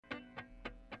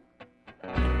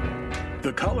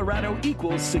The Colorado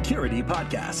Equals Security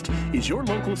Podcast is your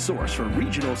local source for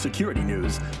regional security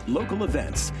news, local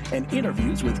events, and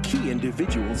interviews with key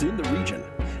individuals in the region.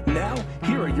 Now,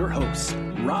 here are your hosts,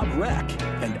 Rob Reck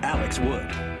and Alex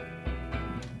Wood.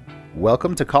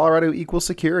 Welcome to Colorado Equals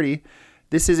Security.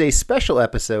 This is a special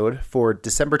episode for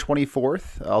December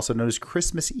 24th, also known as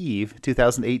Christmas Eve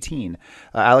 2018.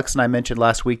 Alex and I mentioned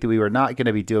last week that we were not going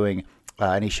to be doing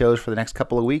any shows for the next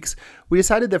couple of weeks. We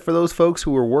decided that for those folks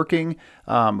who are working,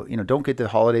 don't get the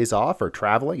holidays off or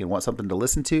traveling and want something to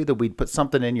listen to, that we'd put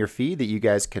something in your feed that you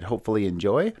guys could hopefully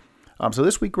enjoy. So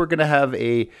this week we're going to have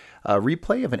a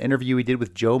replay of an interview we did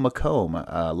with Joe McComb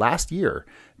last year.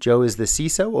 Joe is the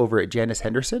CISO over at Janus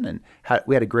Henderson, and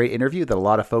we had a great interview that a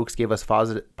lot of folks gave us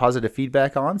positive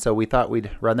feedback on, so we thought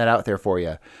we'd run that out there for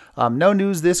you. No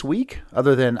news this week,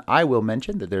 other than I will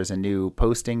mention that there's a new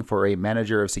posting for a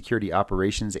manager of security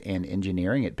operations and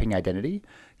engineering at Ping Identity.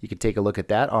 You can take a look at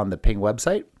that on the Ping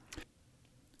website.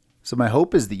 So my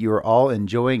hope is that you are all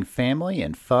enjoying family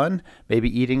and fun,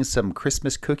 maybe eating some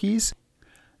Christmas cookies.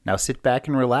 Now sit back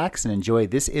and relax and enjoy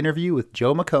this interview with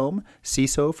Joe McComb,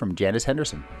 CISO from Janus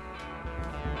Henderson.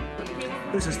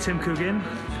 This is Tim Coogan,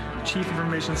 Chief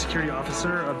Information Security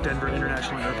Officer of Denver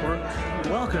International Airport.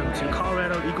 Welcome to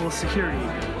Colorado Equals Security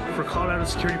for Colorado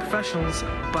security professionals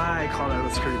by Colorado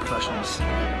security professionals.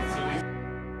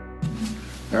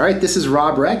 All right, this is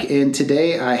Rob Reck, and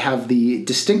today I have the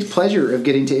distinct pleasure of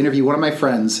getting to interview one of my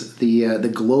friends, the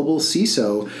global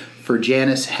CISO for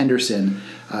Janus Henderson,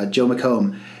 Joe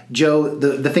McComb. Joe,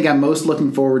 the thing I'm most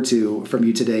looking forward to from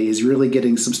you today is really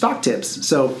getting some stock tips.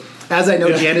 So, as I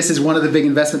know, Janus is one of the big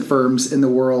investment firms in the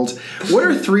world. What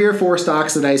are 3 or 4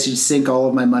 stocks that I should sink all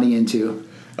of my money into?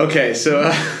 Okay, so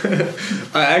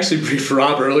I actually briefed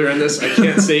Rob earlier on this. I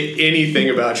can't say anything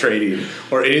about trading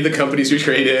or any of the companies we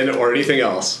trade in or anything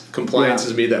else. Compliance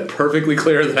has made that perfectly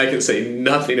clear that I can say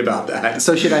nothing about that.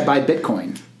 So should I buy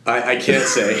Bitcoin? I can't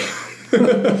say.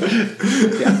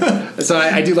 Yeah. So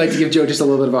I do like to give Joe just a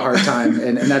little bit of a hard time,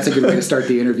 and that's a good way to start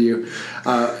the interview.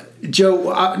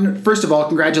 Joe, first of all,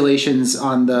 congratulations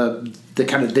on the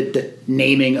kind of the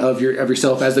naming of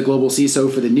yourself as the global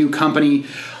CISO for the new company.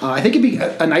 I think it'd be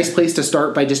a nice place to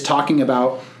start by just talking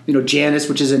about, Janus,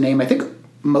 which is a name I think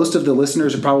most of the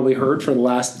listeners have probably heard for the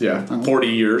last 40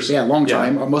 years. Yeah, long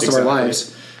time, most of our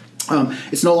lives.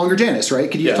 It's no longer Janus, right?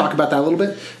 Could you talk about that a little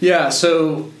bit? Yeah,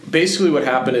 so basically what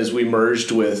happened is we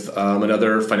merged with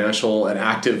another financial and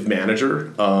active manager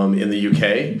in the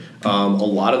UK. A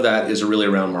lot of that is really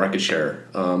around market share.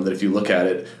 That if you look at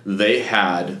it, they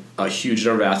had a huge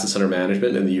number of assets under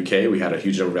management in the UK. We had a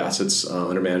huge number of assets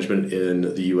under management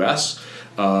in the US.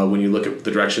 When you look at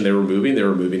the direction they were moving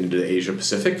into the Asia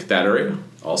Pacific, that area,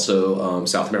 also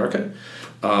South America.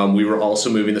 We were also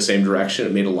moving the same direction.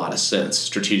 It made a lot of sense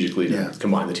strategically to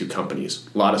combine the two companies.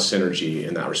 A lot of synergy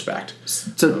in that respect.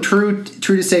 So true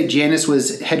to say, Janus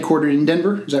was headquartered in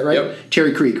Denver. Is that right? Yep.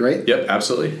 Cherry Creek, right? Yep,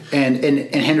 absolutely. And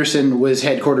Henderson was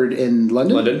headquartered in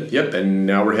London? London, yep. And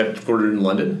now we're headquartered in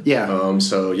London. Yeah.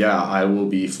 So I will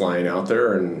be flying out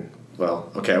there and,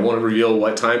 I won't reveal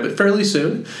what time, but fairly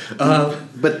soon.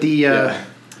 But the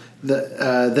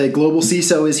global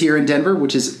CISO is here in Denver,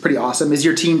 which is pretty awesome. Is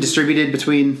your team distributed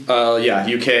between?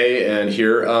 UK and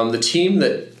here. The team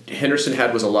that Henderson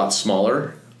had was a lot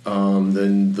smaller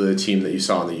than the team that you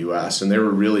saw in the US, and they were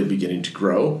really beginning to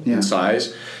grow in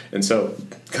size. And so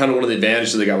kind of one of the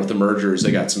advantages they got with the merger is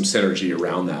they got some synergy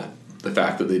around that. The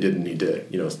fact that they didn't need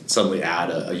to, suddenly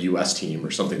add a US team or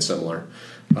something similar.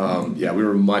 We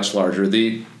were much larger.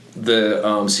 The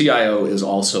CIO is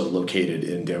also located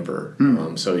in Denver.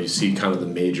 So you see kind of the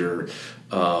major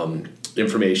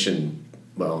information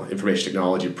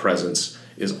technology presence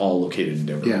is all located in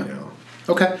Denver right now.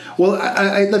 Okay. Well,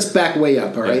 let's back way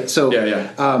up, all right? So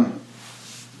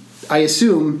I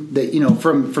assume that,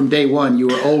 from day one, you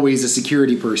were always a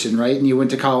security person, right? And you went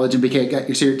to college and got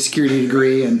your security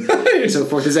degree and so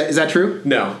forth. Is that true?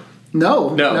 No.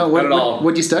 No, not at all.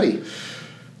 What did you study?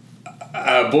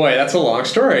 Boy, that's a long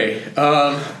story.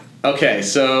 Okay,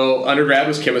 so undergrad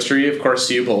was chemistry, of course,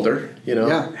 CU Boulder.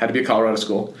 Had to be a Colorado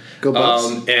school. Go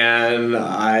Bucks. And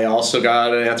I also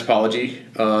got an anthropology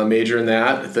major in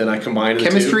that. Then I combined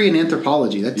chemistry and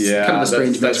anthropology. That's kind of a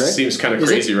strange mix, right? That seems kind of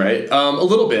crazy, right? A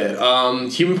little bit.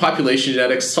 Human population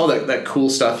genetics, all that cool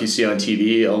stuff you see on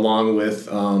TV, along with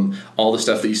all the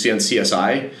stuff that you see on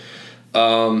CSI.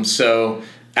 So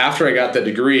after I got that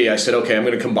degree, I said, okay, I'm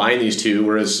going to combine these two,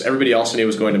 whereas everybody else I knew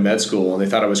was going to med school, and they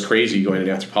thought I was crazy going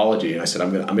into anthropology. And I said,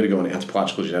 I'm going to go into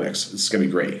anthropological genetics. It's going to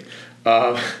be great.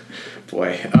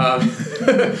 Boy.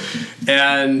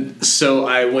 And so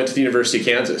I went to the University of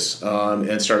Kansas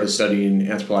and started studying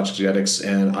anthropological genetics,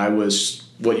 and I was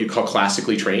what you call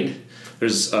classically trained.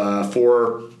 There's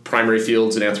 4 primary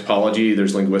fields in anthropology.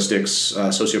 There's linguistics,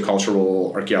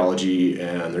 sociocultural, archaeology,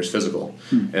 and there's physical.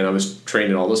 And I was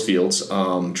trained in all those fields.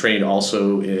 Trained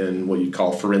also in what you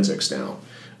call forensics now.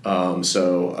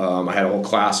 I had a whole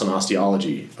class on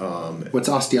osteology. What's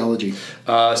osteology?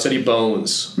 Study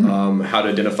bones, how to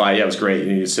identify. Yeah, it was great.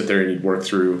 You'd sit there and you'd work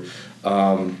through.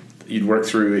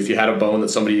 If you had a bone that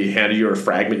somebody handed you or a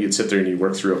fragment, you'd sit there and you'd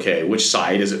work through, okay, which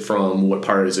side is it from? What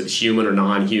part? Is it human or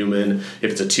non-human? If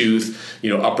it's a tooth,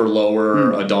 upper,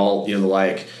 lower, adult, the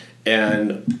like.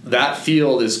 And that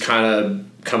field is kind of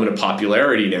coming to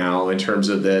popularity now in terms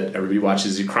of that everybody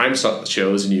watches the crime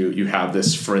shows and you have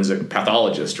this forensic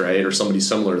pathologist, right? Or somebody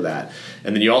similar to that.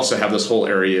 And then you also have this whole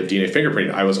area of DNA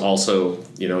fingerprinting. I was also,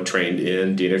 trained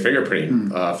in DNA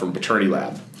fingerprinting from paternity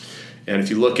lab. And if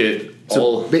you look at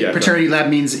paternity lab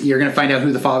means you're going to find out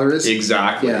who the father is?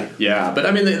 Exactly. Yeah. But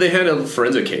I mean, they handle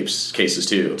forensic cases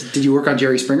too. Did you work on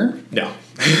Jerry Springer? No.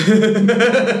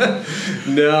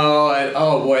 No.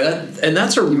 Oh boy,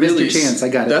 that's a really missed your chance. I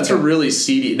got it. That's a really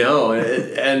seedy. No,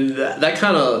 and that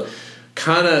kind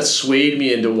of swayed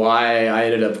me into why I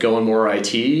ended up going more IT.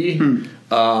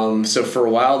 So for a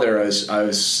while there,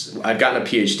 I'd gotten a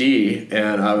PhD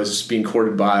and I was being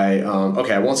courted by,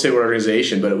 I won't say what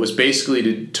organization, but it was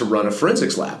basically to run a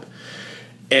forensics lab.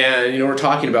 And, we're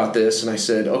talking about this and I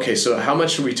said, okay, so how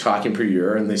much are we talking per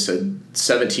year? And they said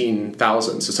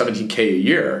 17,000, so $17K a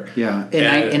year. Yeah.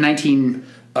 In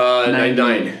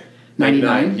 1999.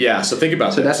 99. Yeah, so think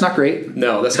about that. So that's not great.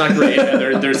 No, that's not great.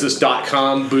 And there's this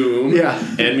 .com boom. Yeah.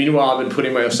 And meanwhile, I've been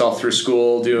putting myself through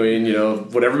school doing,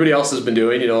 what everybody else has been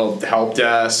doing, help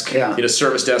desk,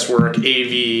 service desk work,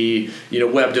 AV,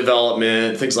 web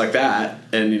development, things like that.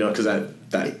 And, because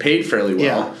that paid fairly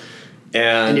well. Yeah.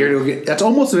 And that's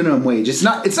almost minimum wage. It's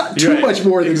not too much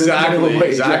more than minimum wage.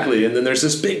 Exactly. Yeah. And then there's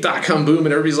this big .com boom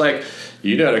and everybody's like,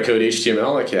 you know how to code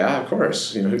HTML? Like, yeah, of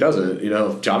course. Who doesn't?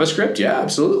 JavaScript? Yeah,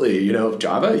 absolutely.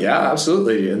 Java? Yeah,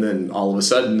 absolutely. And then all of a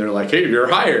sudden they're like, hey,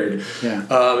 you're hired. Yeah.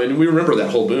 And we remember that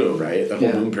whole boom, right? That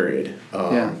whole boom period.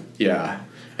 Yeah.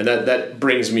 And that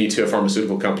brings me to a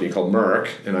pharmaceutical company called Merck.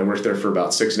 And I worked there for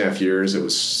about 6.5 years. It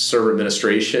was server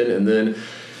administration. And then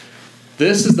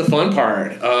this is the fun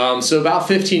part. So about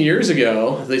 15 years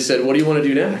ago, they said, what do you want to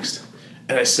do next?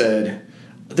 And I said,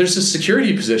 there's a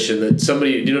security position that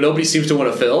somebody, nobody seems to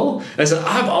want to fill. And I said,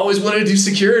 I've always wanted to do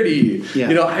security. Yeah.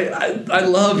 I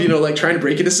love, trying to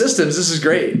break into systems. This is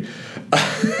great.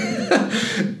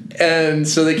 And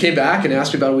so they came back and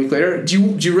asked me about a week later, do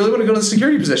you really want to go to the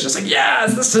security position? I was like,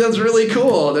 yes, this sounds really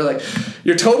cool. And they're like,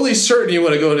 you're totally certain you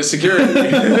want to go into security.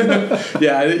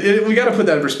 Yeah, we got to put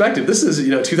that in perspective. This is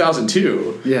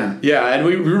 2002. Yeah, and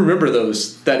we remember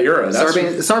that era.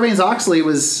 Sarbanes-Oxley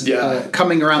was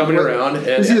coming around.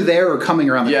 It was either there or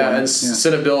coming around the corner. And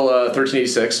Senate Bill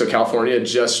 1386. So California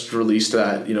just released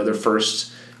that. Their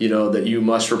first. That you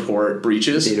must report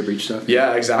breaches. Data breach stuff.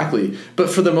 Yeah, exactly. But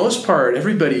for the most part,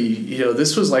 everybody,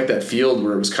 this was like that field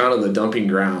where it was kind of the dumping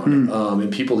ground,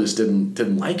 and people just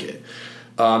didn't like it.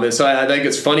 And so I think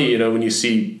it's funny, when you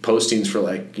see postings for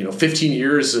 15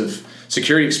 years of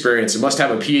security experience and must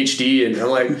have a PhD, and I'm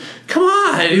like, come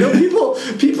on,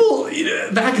 people,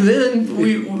 back then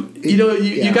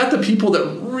you got the people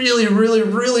that really, really,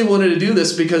 really wanted to do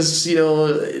this because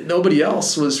nobody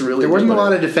else was really. There wasn't a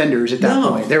lot of defenders at that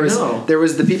point. There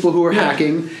was the people who were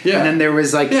hacking, and then there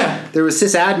was there was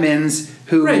sysadmins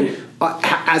who. Right.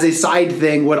 As a side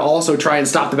thing, would also try and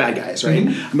stop the bad guys, right?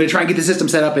 Mm-hmm. I'm going to try and get the system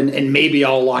set up, and maybe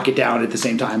I'll lock it down at the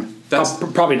same time.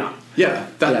 Probably not. Yeah,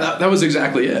 that was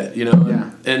exactly it,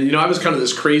 Yeah. And I was kind of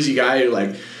this crazy guy who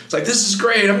it's like, this is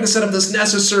great. I'm going to set up this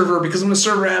Nessus server because I'm a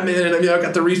server admin, and I've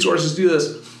got the resources to do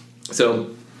this.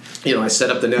 So, I set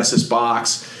up the Nessus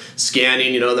box,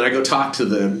 scanning, then I go talk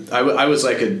to I was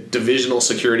like a divisional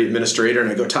security administrator, and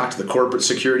I go talk to the corporate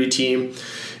security team,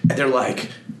 and they're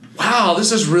like, wow,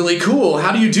 this is really cool.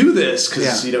 How do you do this?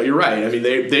 Because, you're right. I mean,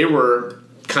 they were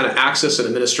kind of access and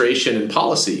administration and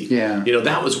policy. Yeah.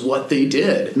 That was what they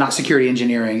did. Not security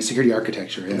engineering, security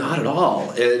architecture. Yeah. Not at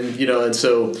all. And, and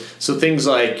so things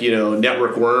like,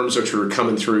 network worms, which were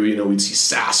coming through, we'd see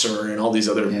Sasser and all these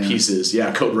other pieces.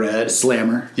 Yeah. Code Red.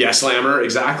 Slammer. Yeah. Slammer.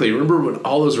 Exactly. Remember when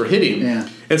all those were hitting? Yeah.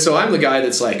 And so I'm the guy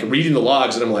that's reading the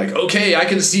logs, and I'm like, okay, I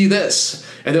can see this.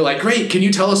 And they're like, great, can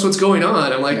you tell us what's going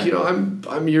on? I'm like,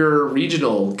 I'm your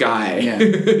regional guy. Yeah.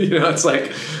 It's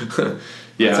like,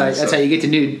 that's how you get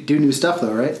to do new stuff,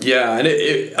 though, right? Yeah, and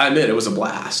I admit it was a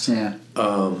blast. Yeah.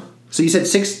 So you said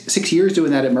six years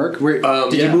doing that at Merck.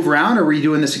 Did you move around, or were you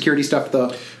doing the security stuff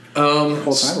the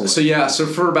whole time? So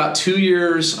for about 2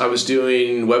 years I was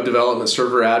doing web development,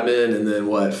 server admin, and then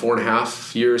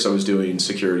 4.5 years I was doing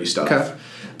security stuff. Okay.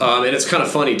 And it's kind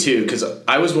of funny too, because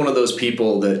I was one of those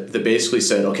people that basically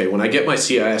said, okay, when I get my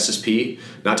CISSP,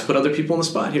 not to put other people on the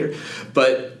spot here,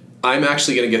 but I'm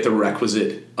actually going to get the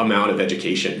requisite amount of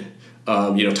education.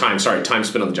 Time spent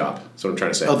on the job. That's what I'm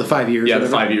trying to say. Oh, the 5 years. Yeah, the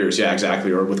 5 years. Yeah,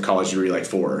 exactly. Or with college degree,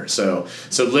 4. So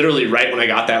literally right when I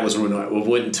got that was when I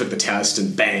went and took the test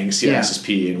and bang,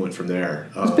 CISSP and went from there.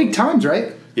 Those big times,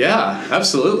 right? Yeah,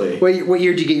 absolutely. What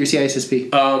year did you get your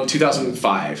CISSP?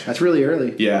 2005. That's really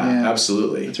early. Yeah,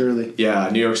 absolutely. That's early. Yeah,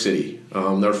 New York City.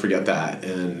 Never forget that.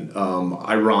 And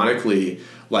ironically,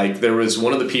 there was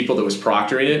one of the people that was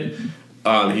proctoring it.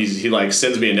 He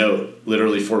sends me a note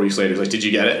literally 4 weeks later. He's like, "Did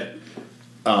you get it?"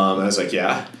 I was like,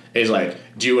 "Yeah." And he's like,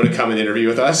 "Do you want to come and interview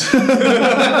with us?" Yeah.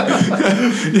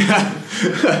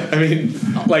 I mean,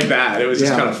 like that. It was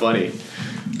just kind of funny.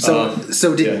 So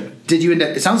did you end up?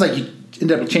 It sounds like you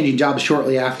ended up changing jobs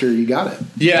shortly after you got it.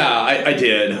 Yeah, I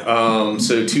did.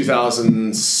 So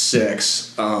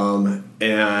 2006,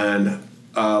 and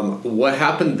what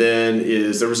happened then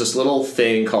is there was this little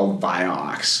thing called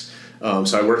Vioxx.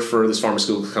 So I worked for this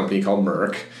pharmaceutical company called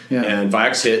Merck, and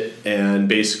Vioxx hit, and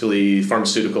basically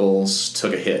pharmaceuticals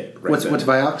took a hit. What's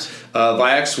Vioxx?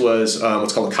 Vioxx was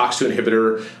what's called a COX-2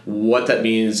 inhibitor. What that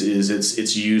means is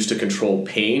it's used to control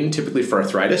pain, typically for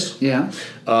arthritis. Yeah.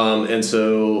 And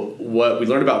so what we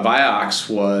learned about Vioxx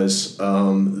was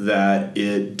that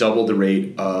it doubled the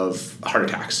rate of heart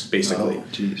attacks, basically. Oh,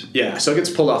 jeez. Yeah, so it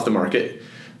gets pulled off the market.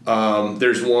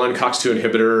 There's one COX-2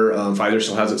 inhibitor. Pfizer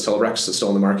still has it, Celebrex, that's still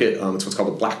on the market. It's what's called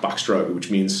a black box drug, which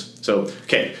means...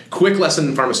 quick lesson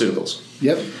in pharmaceuticals.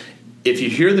 Yep. If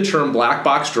you hear the term black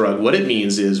box drug, what it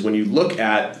means is when you look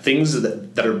at things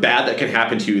that are bad that can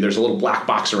happen to you, there's a little black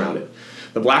box around it.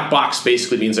 The black box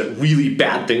basically means that really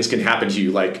bad things can happen to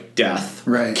you, like death,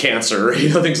 cancer,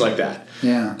 things like that.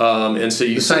 Yeah. And so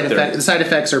the side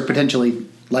effects are potentially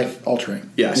life-altering.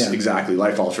 Yes, exactly,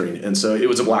 life-altering. And so it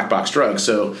was a black box drug.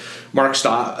 So Merck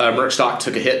stock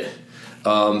took a hit.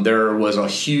 There was a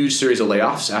huge series of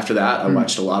layoffs after that. I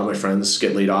watched a lot of my friends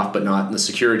get laid off, but not in the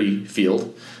security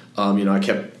field. I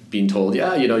kept being told,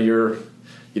 you're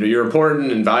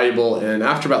important and valuable. And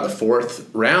after about the fourth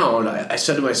round, I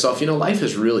said to myself, life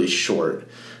is really short.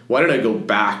 Why don't I go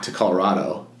back to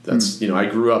Colorado? That's I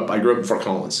grew up in Fort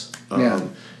Collins.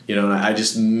 And I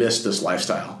just missed this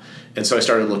lifestyle. And so I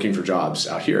started looking for jobs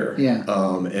out here. Yeah.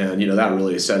 And that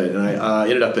really set it. And I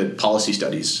ended up at Policy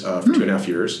Studies for 2.5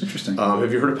 years. Interesting.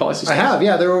 Have you heard of Policy Studies? I have.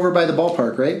 Yeah, they're over by the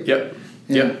ballpark, right? Yep.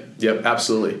 Yeah. Yep.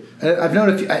 Absolutely. I've known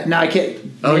a few. Now I can't.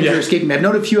 You're escaping me. I've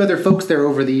known a few other folks there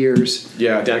over the years.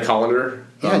 Yeah, Dan Collender.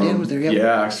 Yeah, Dan was there.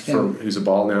 Yeah. Who's a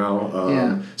ball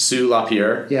now. Sue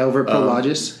LaPierre. Yeah, over at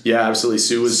Prologis. Yeah, absolutely.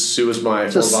 Sue was my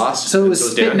former boss. So it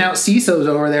was spitting out CISOs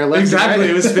over there. Exactly,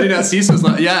 it was spitting out CISOs.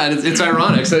 And it's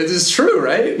ironic. So it's true,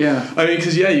 right? Yeah. I mean,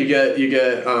 because you get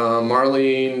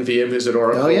Marlene VM, who's at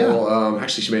Oracle. Oh yeah.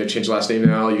 Actually, she may have changed the last name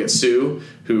now. You get Sue,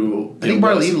 who I think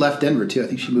Marlene left Denver too. I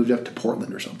think she moved up to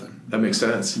Portland or something. That makes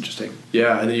sense. Interesting.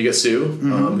 Yeah, and then you get Sue,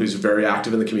 who's very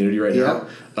active in the community right now.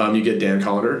 You get Dan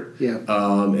Collender. Yeah.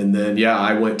 And then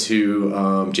I went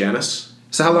to Janus.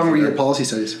 So how long were you at Policy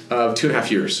Studies? 2.5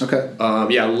 years. Okay.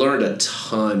 I learned a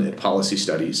ton at Policy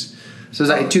Studies. So is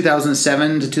that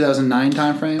 2007 to 2009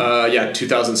 timeframe?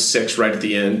 2006 right at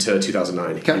the end to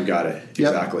 2009. Okay. You got it.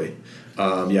 Yep. Exactly. So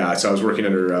I was working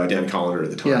under Dan Collender at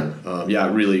the time.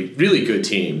 Really, really good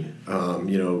team.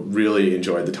 Really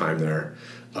enjoyed the time there.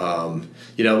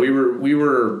 We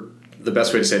were the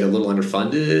best way to say it, a little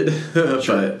underfunded,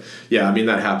 sure. But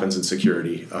that happens in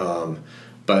security.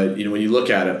 But when you look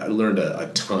at it, I learned a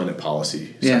ton at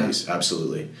Policy Studies,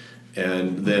 absolutely.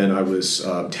 And then I was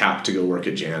tapped to go work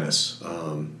at Janus,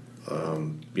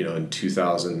 in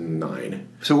 2009.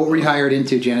 So what were you hired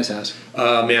into Janus as?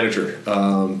 Manager,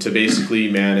 to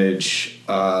basically manage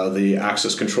the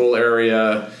access control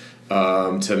area,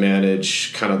 to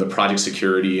manage kind of the project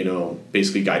security,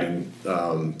 basically guiding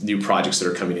new projects that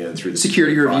are coming in through the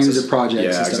security reviews of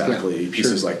projects. Yeah, exactly. Yeah.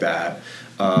 Pieces like that.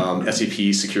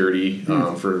 SAP security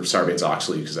for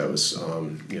Sarbanes-Oxley, because that was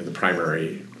the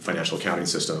primary financial accounting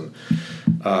system.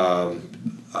 Some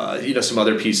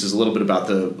other pieces, a little bit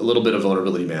of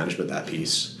vulnerability management, that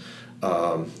piece.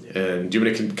 And do you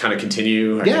want to kind of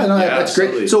continue? That's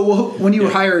absolutely great. So when you were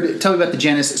hired, tell me about the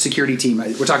Janus security team.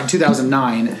 We're talking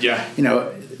 2009. Yeah.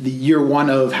 The year one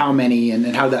of how many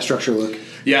and how did that structure look?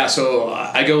 Yeah, so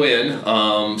I go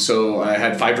in. So I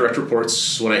had 5 direct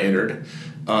reports when I entered.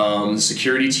 The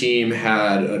security team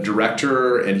had a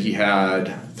director, and he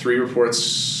had 4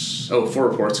 reports,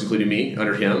 including me,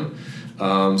 under him.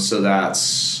 So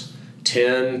that's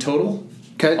 10 total.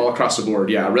 Okay. All across the board,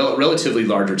 yeah. Relatively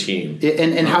larger team.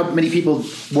 And how many people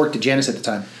worked at Janus at the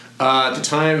time? At the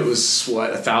time, it was,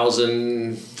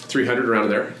 1,300 around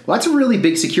there. Well, that's a really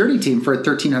big security team for a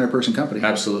 1,300-person company.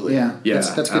 Absolutely. Yeah.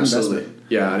 That's good absolutely. investment.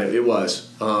 Yeah, and it was.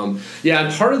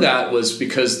 And part of that was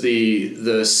because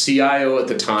the CIO at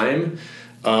the time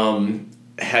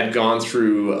had gone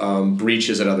through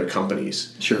breaches at other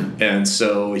companies. Sure. And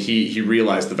so he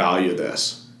realized the value of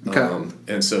this. Okay.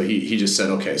 And so he just said,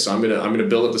 okay, so I'm gonna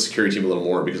build up the security team a little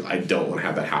more because I don't want to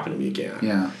have that happen to me again.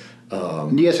 Yeah.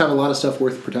 And you guys have a lot of stuff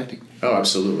worth protecting. Oh,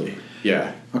 absolutely.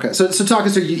 Yeah. Okay. So talk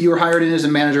us through. You were hired in as a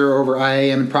manager over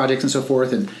IAM and projects and so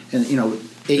forth, and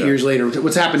 8 years later,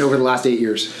 what's happened over the last 8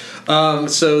 years?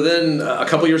 So then a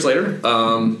couple years later,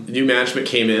 new management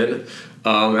came in,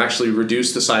 actually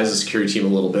reduced the size of the security team a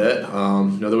little bit.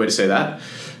 Another way to say that.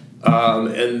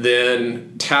 And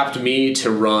then tapped me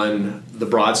to run the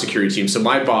broad security team. So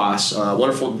my boss, a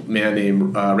wonderful man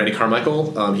named Randy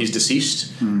Carmichael, he's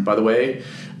deceased, by the way.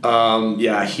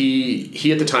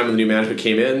 He at the time when the new management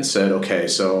came in said, okay,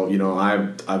 so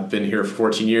I've been here for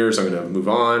 14 years. I'm going to move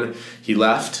on. He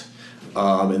left.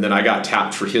 And then I got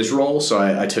tapped for his role, so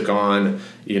I took on,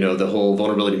 the whole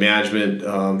vulnerability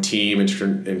management team,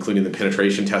 including the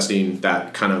penetration testing,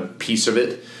 that kind of piece of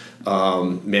it,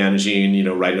 managing,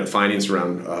 writing up findings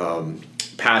around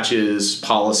patches,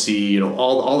 policy,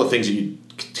 all the things that you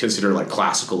consider like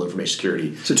classical information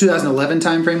security. So 2011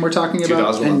 timeframe we're talking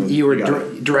about, 2011, and you were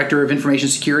director of information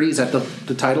security. Is that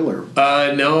the title, or?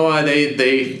 No, they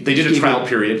did a trial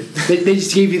period. They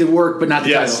just gave you the work, but not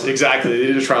the title. Yes, exactly. They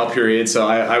did a trial period, so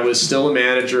I was still a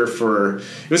manager for.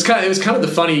 It was kind of the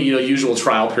funny, usual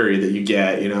trial period that you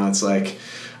get. It's like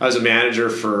I was a manager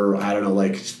for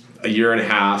like a year and a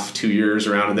half, 2 years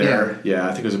around there. Yeah,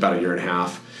 I think it was about a year and a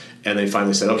half. And they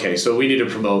finally said, okay, so we need to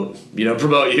promote you.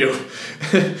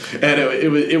 And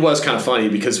it was kind of funny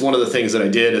because one of the things that I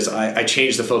did is I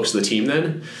changed the focus of the team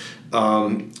then.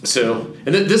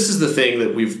 This is the thing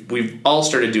that we've all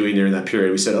started doing during that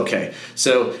period. We said, okay,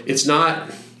 so it's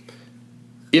not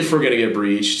if we're going to get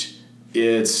breached,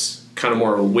 it's kind of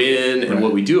more a win and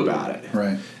what we do about it.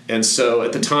 Right. And so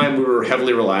at the time we were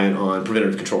heavily reliant on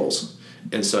preventative controls.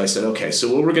 And so I said, okay,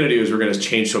 so what we're going to do is we're going to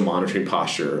change to a monitoring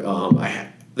posture.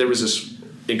 There was this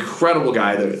incredible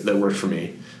guy that worked for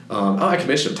me. I can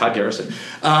mention him, Todd Garrison.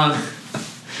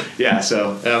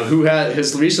 Who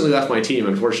has recently left my team,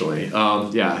 unfortunately.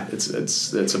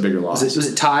 It's a bigger loss. Was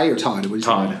it Ty or Todd?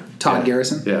 Todd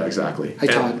Garrison? Yeah, exactly. Hi,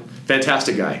 Todd.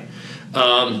 Fantastic guy.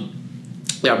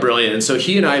 Brilliant. And so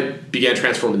he and I began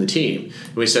transforming the team.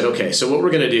 And we said, okay, so what we're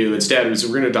going to do instead is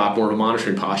we're going to adopt more of a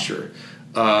monitoring posture.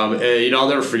 I'll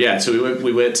never forget. So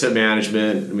we went to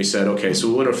management and we said, okay, so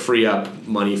we want to free up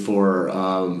money for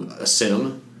a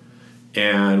SIM,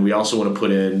 and we also want to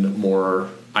put in more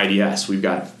IDS. We've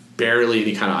got barely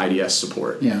any kind of IDS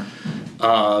support. Yeah.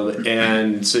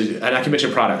 And I can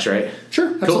mention products, right?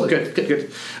 Sure. Absolutely. Cool.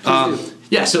 Good.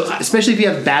 So especially if you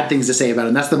have bad things to say about it,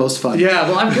 and that's the most fun. Yeah,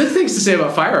 well, I have good things to say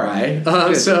about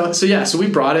FireEye. So we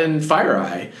brought in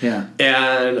FireEye. Yeah.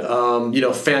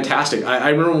 And fantastic. I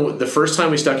remember the first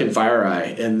time we stuck in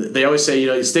FireEye, and they always say,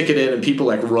 you stick it in and people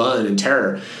like run in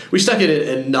terror. We stuck it in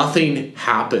and nothing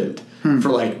happened for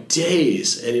like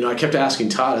days. And I kept asking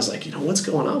Todd, I was like, what's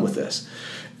going on with this?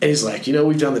 And he's like,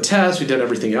 we've done the test, we've done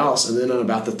everything else, and then on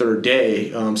about the third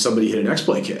day, somebody hit an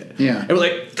exploit kit. Yeah. And we're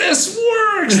like, this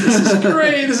works! This is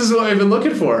great! This is what I've been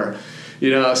looking for.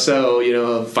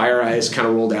 FireEye's kind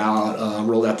of rolled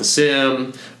out the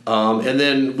SIM, and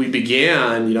then we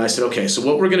began, I said, okay, so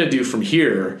what we're going to do from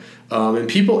here, and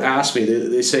people ask me,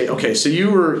 they say, okay, so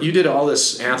you did all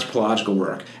this anthropological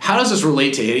work. How does this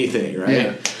relate to anything, right?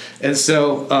 Yeah. And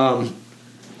so...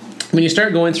 when you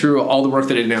start going through all the work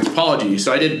that I did in anthropology,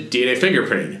 so I did DNA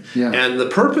fingerprinting. Yeah. And the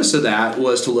purpose of that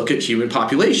was to look at human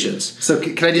populations. So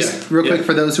can I just, real quick,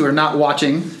 for those who are not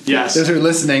watching, those who are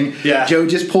listening, Joe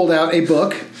just pulled out a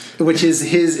book, which is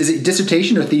is it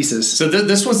dissertation or thesis? So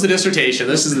this was the dissertation.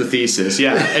 This is the thesis.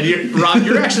 Yeah. And Rob,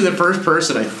 you're actually the first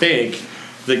person, I think,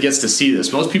 that gets to see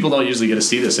this. Most people don't usually get to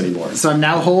see this anymore. So I'm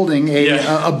now holding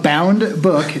a bound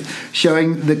book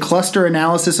showing the cluster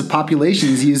analysis of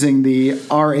populations using the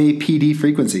RAPD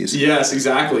frequencies. Yes,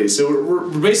 exactly. So we're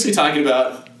basically talking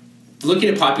about looking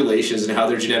at populations and how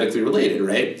they're genetically related,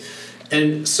 right?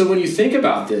 And so when you think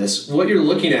about this, what you're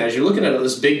looking at is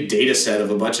this big data set of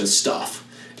a bunch of stuff.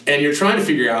 And you're trying to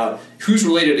figure out who's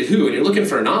related to who, and you're looking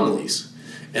for anomalies.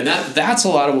 And that's a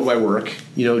lot of my work,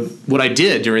 what I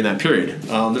did during that period.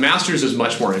 The master's is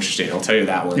much more interesting, I'll tell you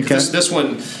that one. Okay. This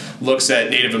one looks at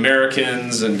Native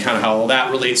Americans and kind of how all that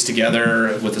relates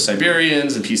together with the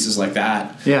Siberians and pieces like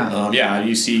that. Yeah.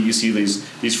 You see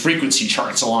these frequency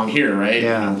charts along here, right?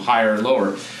 Yeah. Higher and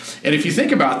lower. And if you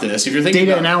think about this, if you're thinking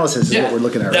data about, analysis is what we're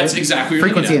looking at, right? That's exactly what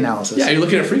frequency you're looking at. analysis. Yeah, you're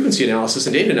looking at frequency analysis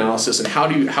and data analysis, and how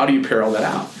do you pair all that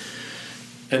out?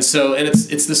 And so, and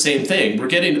it's the same thing. We're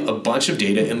getting a bunch of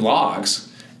data in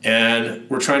logs, and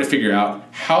we're trying to figure out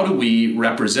how do we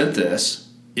represent this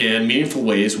in meaningful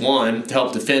ways. One, to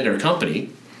help defend our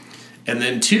company, and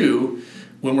then two,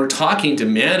 when we're talking to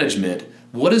management,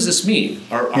 what does this mean?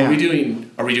 Are we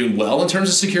doing well in terms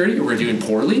of security, or we're doing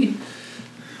poorly?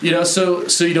 So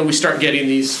we start getting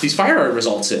these FireEye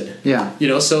results in. Yeah.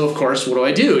 So of course,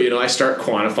 what do? I start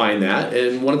quantifying that,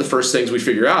 and one of the first things we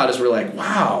figure out is we're like,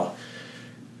 wow,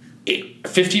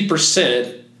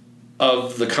 50%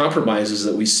 of the compromises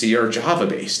that we see are Java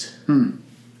based. And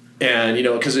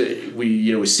because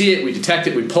we see it, we detect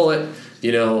it, we pull it,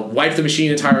 wipe the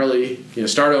machine entirely,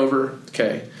 start over,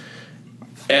 okay.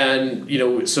 And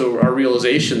so our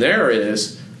realization there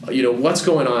is, what's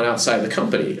going on outside the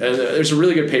company. And there's a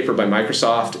really good paper by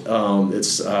Microsoft.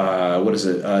 It's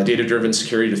Data Driven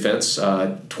Security Defense,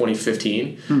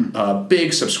 2015.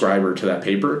 Big subscriber to that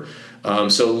paper.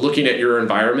 So looking at your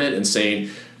environment and saying,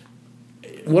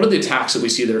 what are the attacks that we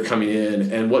see that are coming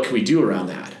in, and what can we do around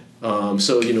that?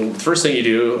 The first thing you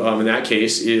do in that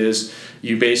case is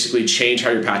you basically change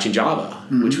how you're patching Java,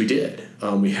 which we did.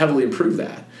 We heavily improved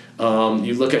that.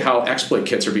 You look at how exploit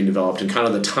kits are being developed and kind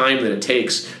of the time that it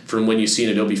takes from when you see an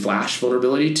Adobe Flash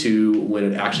vulnerability to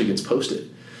when it actually gets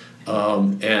posted.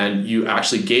 And you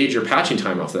actually gauge your patching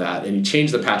time off of that, and you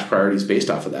change the patch priorities based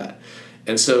off of that.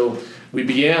 And so we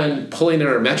began pulling in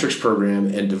our metrics program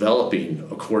and developing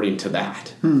according to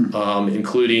that,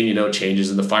 including changes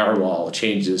in the firewall,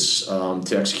 changes to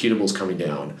executables coming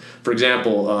down. For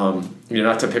example,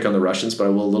 not to pick on the Russians, but I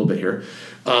will a little bit here.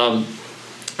 One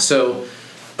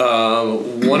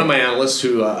of my analysts,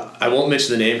 who I won't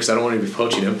mention the name because I don't want to be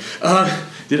poaching him,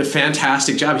 did a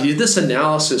fantastic job. He did this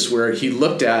analysis where he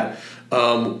looked at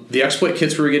the exploit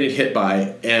kits we were getting hit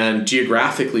by and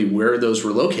geographically where those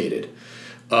were located.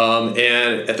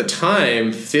 And at the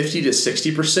time, 50 to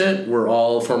 60% were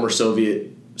all former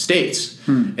Soviet states.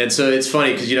 And so it's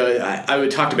funny because, I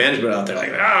would talk to management out there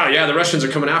like, the Russians are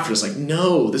coming after us. Like,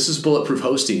 no, this is bulletproof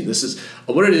hosting. This is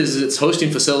what it is. It's hosting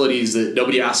facilities that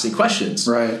nobody asks any questions.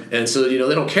 Right. And so, they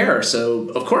don't care. So,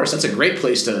 of course, that's a great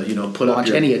place to, put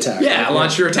launch any attack. Yeah,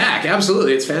 launch your attack.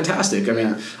 Absolutely. It's fantastic. I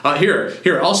mean,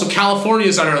 here. Also, California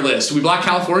is on our list. We block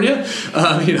California?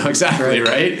 Exactly,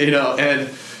 right?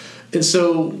 And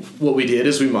so what we did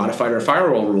is we modified our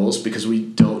firewall rules because we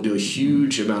don't do a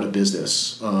huge amount of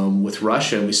business with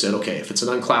Russia. And we said, okay, if it's an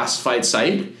unclassified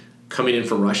site coming in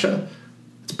from Russia,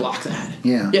 let's block that.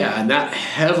 Yeah. Yeah, and that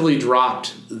heavily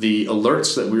dropped the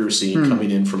alerts that we were seeing coming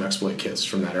in from exploit kits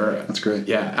from that era. That's great.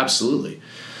 Yeah, absolutely.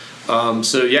 So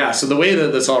the way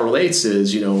that this all relates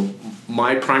is,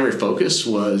 my primary focus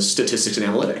was statistics and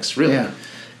analytics, really. Yeah.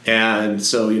 And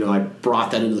so, I brought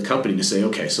that into the company to say,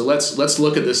 okay, so let's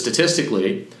look at this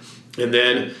statistically and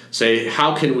then say,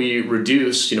 how can we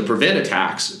reduce, prevent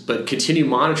attacks, but continue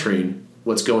monitoring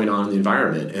what's going on in the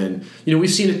environment? And,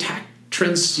 we've seen attack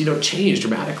trends, change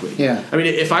dramatically. Yeah. I mean,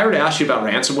 if I were to ask you about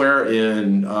ransomware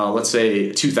in, let's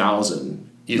say, 2000,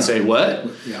 you'd say, what?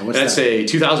 Yeah, and I'd say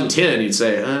 2010, you'd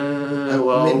say,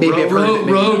 maybe I've heard of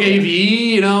it, Rogue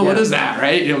AV, what is that,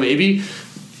 right? Maybe.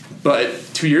 But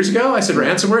 2 years ago, I said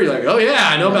ransomware. You're like, oh yeah,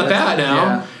 I know about that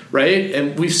now, right?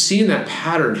 And we've seen that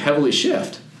pattern heavily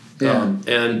shift. Yeah.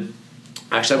 And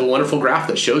I actually have a wonderful graph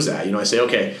that shows that. I say,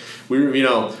 okay, we were,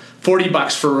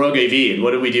 $40 for Rogue AV, and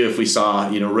what did we do if we saw,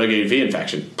 Rogue AV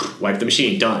infection? Wipe the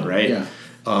machine, done, right? Yeah.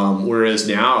 Whereas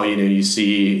now, you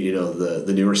see,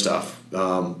 the newer stuff.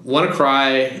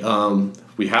 WannaCry,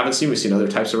 we haven't seen. We've seen other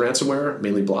types of ransomware,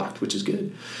 mainly blocked, which is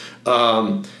good.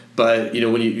 But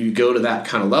when you go to that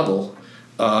kind of level,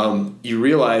 you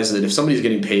realize that if somebody's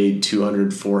getting paid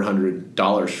 $200,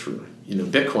 $400 for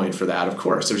Bitcoin for that, of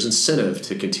course, there's incentive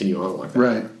to continue on like that.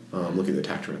 Right. Look at the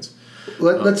attack trends.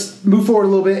 Let's move forward a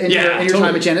little bit in your totally.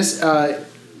 time at Genus.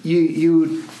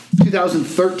 You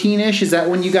 2013-ish, is that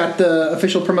when you got the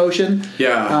official promotion?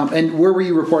 Yeah. And where were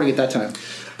you reporting at that time?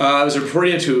 I was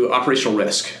reporting into operational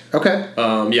risk. Okay.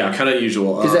 Kind of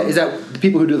unusual. Is that the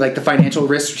people who do like the financial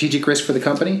risk, strategic risk for the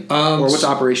company, or what's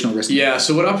operational risk? Yeah.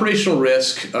 So what operational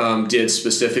risk did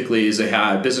specifically is they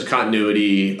had business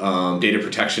continuity, data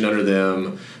protection under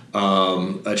them,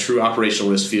 a true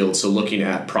operational risk field. So looking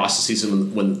at processes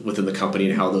within the company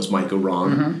and how those might go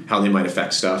wrong, how they might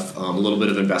affect stuff. A little bit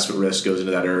of investment risk goes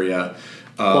into that area.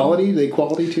 Quality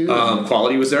too?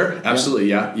 Quality was there. Absolutely.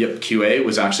 Yeah. Yep. QA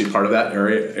was actually part of that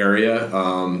area.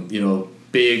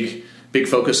 Big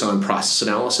focus on process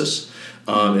analysis.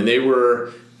 And they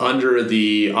were under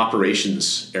the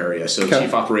operations area. So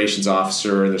chief operations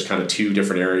officer, and there's kind of two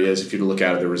different areas. If you look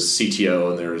at it, there was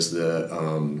CTO and there was the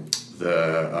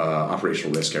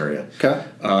operational risk area. Okay.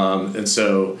 And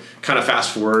so kind of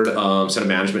fast forward, set of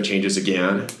management changes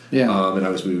again. Yeah. And I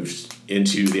was moved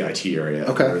into the IT area.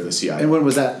 Or the CI. And when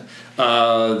was that?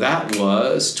 That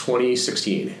was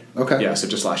 2016. Okay. Yeah, so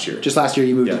just last year. Just last year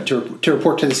you moved to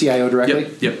report to the CIO directly?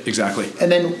 Yep, exactly.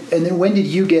 And then when did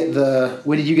you get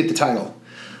the title?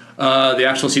 The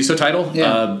actual CISO title?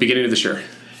 Beginning of this year.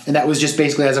 And that was just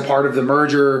basically as a part of the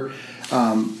merger,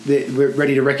 we're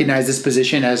ready to recognize this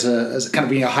position as kind of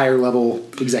being a higher level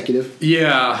executive?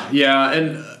 Yeah.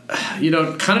 And,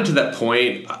 kind of to that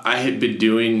point, I had been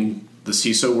doing the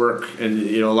CISO work, and,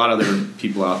 a lot of other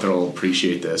people out there will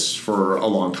appreciate this, for a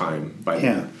long time by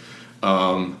then.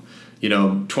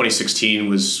 2016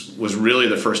 was really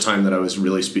the first time that I was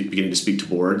really beginning to speak to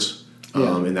boards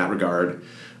in that regard.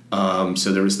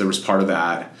 So there was part of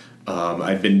that.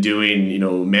 I'd been doing,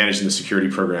 managing the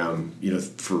security program,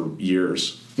 for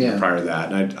years prior to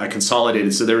that. And I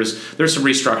consolidated. So there's some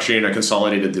restructuring. I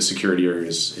consolidated the security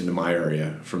areas into my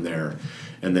area from there.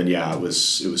 And then, it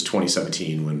was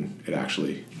 2017 when it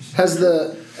actually... Has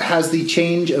the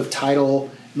change of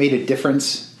title made a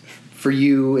difference for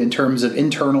you in terms of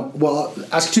internal... Well, I'll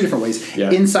ask two different ways. Yeah.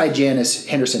 Inside Janus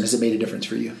Henderson, has it made a difference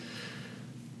for you?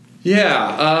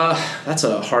 Yeah, that's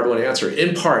a hard one to answer.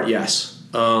 In part, yes.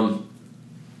 I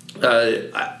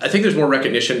think there's more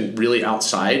recognition really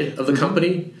outside of the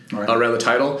company around the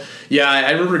title. Yeah,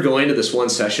 I remember going to this one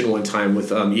session one time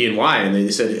with E&Y, and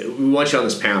they said, we want you on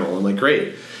this panel. I'm like,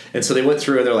 great. And so they went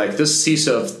through, and they're like, this is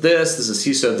CISO of this is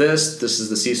CISO of this is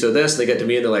the CISO of this. And they get to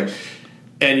me, and they're like,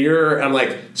 I'm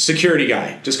like, security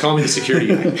guy. Just call me the security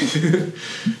guy.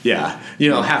 Yeah,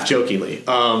 half jokingly.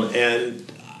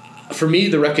 And for me,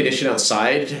 the recognition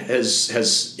outside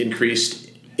has increased.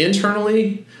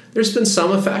 Internally, there's been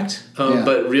some effect,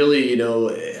 but really,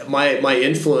 my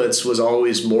influence was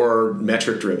always more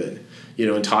metric driven.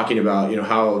 In talking about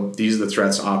how these are the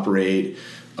threats operate.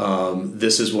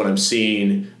 This is what I'm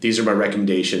seeing. These are my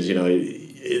recommendations.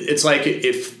 It's like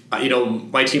if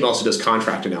my team also does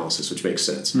contract analysis, which makes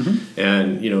sense,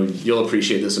 and you'll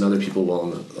appreciate this, and other people will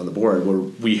on the board, where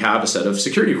we have a set of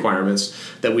security requirements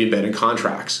that we embed in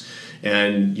contracts.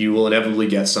 And you will inevitably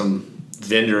get some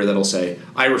vendor that'll say,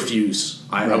 I refuse.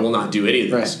 I will not do any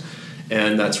of this. Right.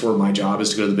 And that's where my job is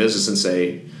to go to the business and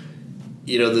say,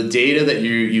 the data that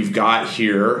you've got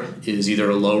here is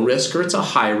either a low risk or it's a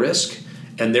high risk.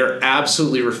 And they're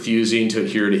absolutely refusing to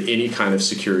adhere to any kind of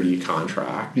security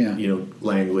contract,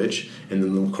 language. And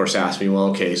then, of course, ask me, well,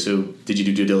 okay, so did you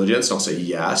do due diligence? And I'll say,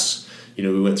 yes.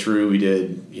 We went through, we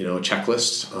did, a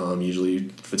checklist. Usually,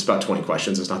 if it's about 20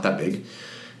 questions, it's not that big.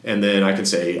 And then I can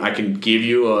say, I can give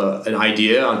you an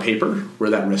idea on paper where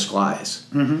that risk lies.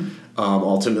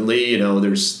 Ultimately, the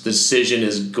decision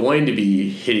is going to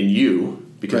be hitting you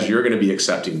because you're going to be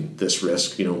accepting this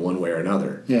risk, one way or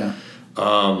another. Yeah.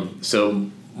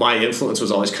 So my influence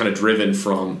was always kind of driven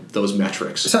from those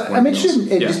metrics. So I'm interested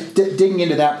in just digging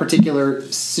into that particular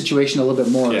situation a little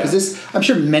bit more, because I'm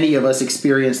sure many of us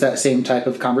experience that same type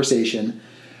of conversation.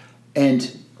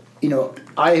 And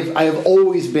I have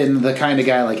always been the kind of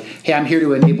guy like, hey, I'm here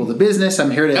to enable the business. I'm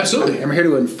here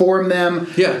to inform them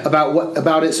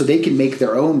about it so they can make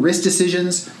their own risk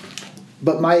decisions.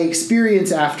 But my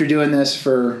experience after doing this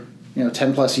for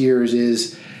 10 plus years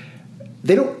is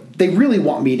they really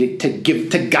want me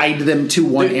to guide them to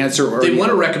one answer or they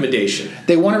want a recommendation.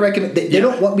 They want to recommend. They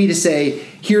don't want me to say,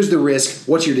 here's the risk.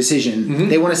 What's your decision?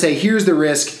 They want to say, here's the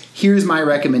risk. Here's my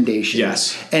recommendation.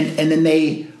 Yes. And then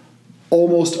they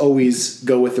almost always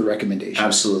go with the recommendation.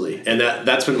 Absolutely. And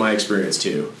that's been my experience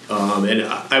too. And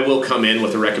I will come in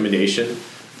with a recommendation.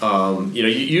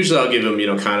 Usually I'll give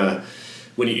them, kind of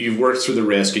when you've worked through the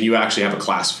risk and you actually have a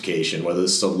classification, whether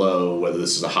this is a low, whether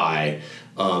this is a high.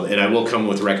 And I will come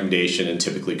with a recommendation and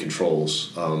typically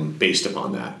controls based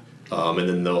upon that. And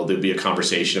then there'll be a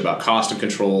conversation about cost of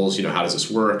controls, how does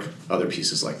this work, other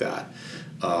pieces like that.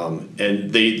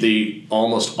 And they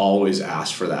almost always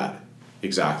ask for that.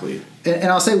 Exactly.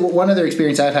 And I'll say one other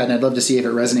experience I've had, and I'd love to see if it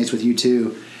resonates with you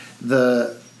too.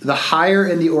 The higher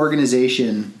in the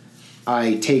organization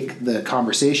I take the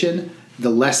conversation, the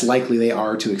less likely they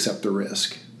are to accept the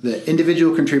risk. The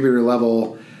individual contributor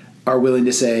level, are willing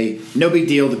to say, no big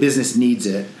deal, the business needs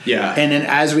it. Yeah. And then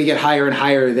as we get higher and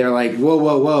higher, they're like,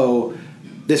 whoa,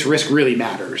 this risk really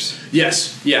matters.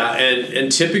 Yes, yeah,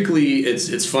 and typically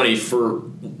it's funny for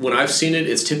when I've seen it,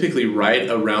 it's typically right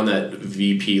around that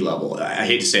VP level. I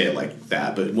hate to say it like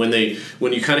that, but when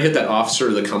you kind of hit that officer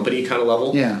of the company kind of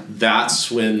level, that's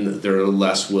when they're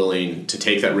less willing to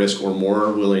take that risk or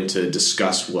more willing to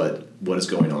discuss what is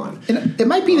going on. And it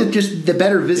might be just the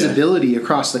better visibility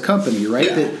across the company, right?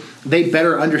 Yeah. That they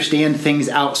better understand things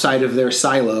outside of their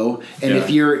silo. And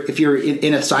if you're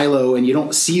in a silo and you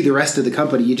don't see the rest of the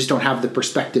company, you just don't have the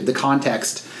perspective, the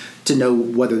context to know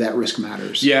whether that risk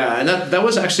matters. Yeah, and that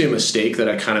was actually a mistake that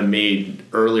I kind of made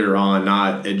earlier on,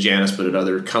 not at Janus but at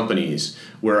other companies,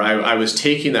 where I was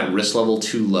taking that risk level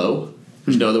too low.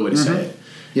 There's no other way to say it.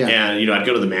 Yeah. And I'd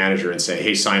go to the manager and say,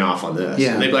 "Hey, sign off on this."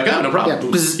 Yeah. And they'd be like, "Oh, no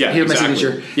problem." Yeah, here's my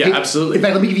signature. Yeah, hey, absolutely. In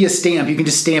fact, let me give you a stamp. You can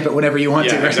just stamp it whenever you want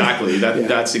to. Yeah, right? exactly.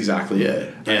 That's exactly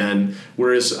it. And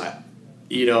whereas,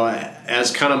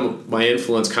 as kind of my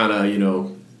influence kind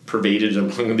of pervaded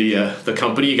among the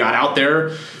company, got out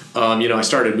there. I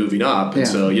started moving up, and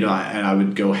so I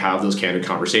would go have those candid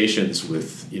conversations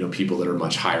with people that are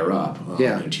much higher up,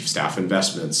 chief staff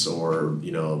investments, or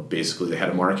basically the head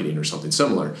of marketing or something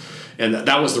similar, and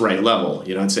that was the right level.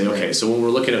 I'd say, okay, so when we're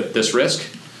looking at this risk,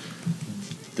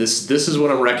 this is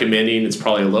what I'm recommending. It's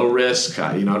probably a low risk.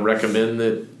 I'd recommend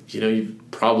that you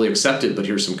probably accept it, but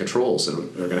here's some controls that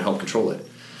are going to help control it.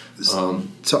 So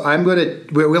I'm going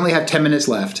to. We only have 10 minutes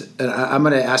left, and I'm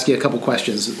going to ask you a couple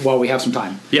questions while we have some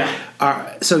time. Yeah.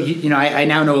 So I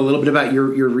now know a little bit about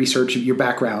your research, your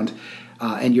background,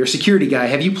 and you're a security guy.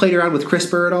 Have you played around with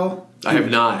CRISPR at all? I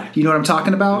have not. You know what I'm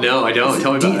talking about? No, I don't.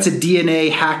 Tell me about it. It's a DNA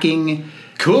hacking.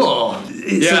 Cool.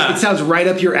 It sounds right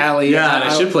up your alley. Yeah, and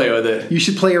I should play with it. You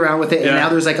should play around with it. And now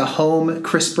there's like a home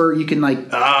CRISPR. You can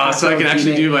so I can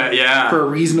actually do my for a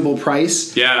reasonable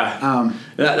price. Yeah.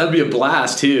 That'd be a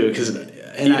blast too, because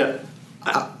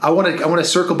I want to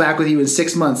circle back with you in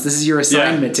 6 months. This is your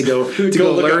assignment to go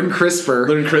learn CRISPR.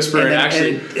 Learn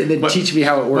CRISPR and then teach me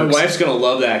how it works. My wife's gonna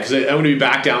love that because I'm gonna be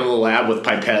back down in the lab with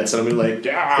pipettes, and I'm gonna be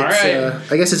like, all right.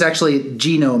 I guess it's actually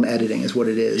genome editing is what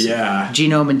it is. Yeah.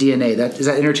 Genome and DNA. Is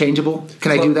that interchangeable?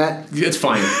 Can I do that? It's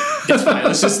fine. It's fine.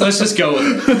 Let's just go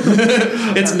with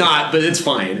it. It's not, but it's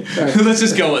fine. Right. Let's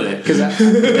just go with it because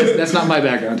that's not my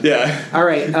background. Yeah. All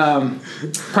right.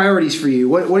 Priorities for you.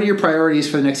 What are your priorities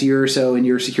for the next year or so in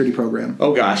your security program?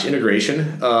 Oh gosh,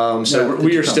 integration.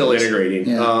 We are still integrating.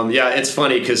 Yeah. It's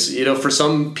funny because for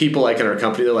some people like in our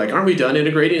company, they're like, "Aren't we done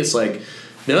integrating?" It's like,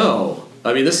 no.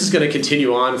 I mean, this is going to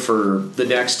continue on for the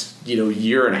next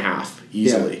year and a half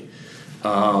easily.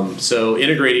 Yeah. So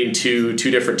integrating two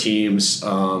different teams,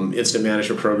 incident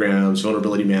management programs,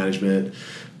 vulnerability management,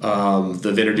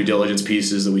 the vendor due diligence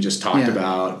pieces that we just talked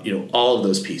about, all of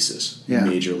those pieces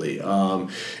majorly.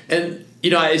 And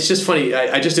it's just funny.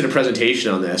 I just did a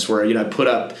presentation on this where I put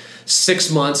up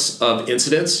 6 months of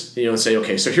incidents, and say,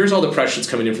 okay, so here's all the pressure that's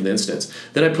coming in from the incidents.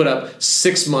 Then I put up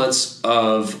 6 months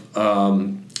of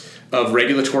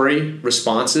regulatory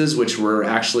responses, which were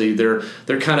actually they're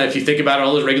kind of, if you think about it,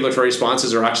 all those regulatory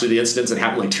responses are actually the incidents that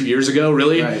happened like 2 years ago,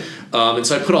 really. Right. And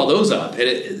so I put all those up, and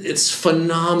it's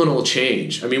phenomenal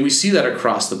change. I mean, we see that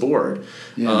across the board.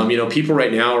 Yeah. People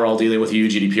right now are all dealing with EU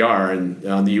GDPR, and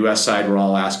on the U.S. side, we're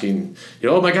all asking,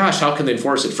 oh my gosh, how can they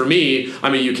enforce it? For me,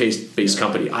 I'm a UK-based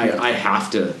company. I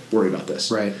have to worry about this.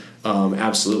 Right.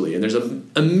 Absolutely. And there's an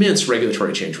immense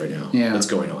regulatory change right now that's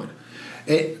going on.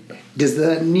 Does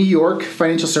the New York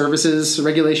financial services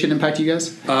regulation impact you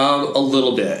guys? A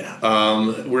little bit.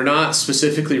 We're not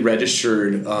specifically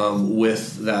registered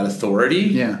with that authority.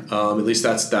 Yeah. At least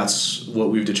that's what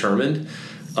we've determined.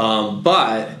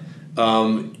 But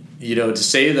to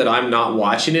say that I'm not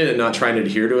watching it and not trying to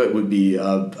adhere to it would be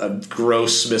a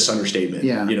gross misunderstatement.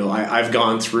 Yeah. I've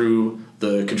gone through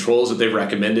the controls that they've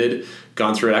recommended.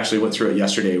 Went through it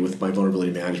yesterday with my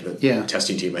vulnerability management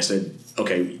testing team. I said,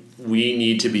 okay, we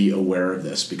need to be aware of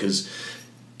this because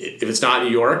if it's not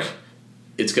New York,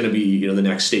 it's going to be the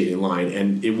next state in line,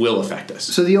 and it will affect us.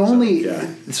 So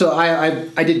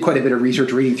I did quite a bit of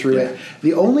research reading through it.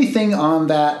 The only thing on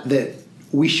that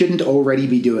we shouldn't already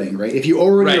be doing, right? If you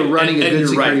already are running a good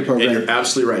security program, and you're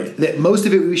absolutely right. That most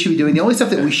of it we should be doing. The only stuff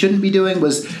that we shouldn't be doing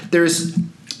was there's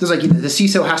like the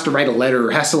CISO has to write a letter,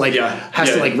 or has to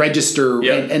register,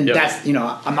 and that's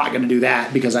I'm not going to do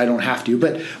that because I don't have to,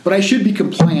 but I should be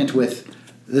compliant with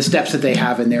the steps that they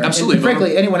have in there. Absolutely. And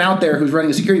frankly, anyone out there who's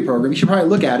running a security program, you should probably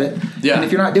look at it. Yeah. And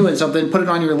if you're not doing something, put it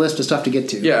on your list of stuff to get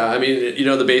to. Yeah, I mean,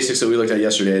 the basics that we looked at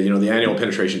yesterday, the annual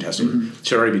penetration testing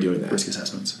should already be doing that. Risk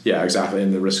assessments. Yeah, exactly,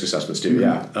 and the risk assessments too.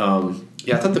 Mm-hmm.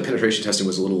 Yeah, I thought the penetration testing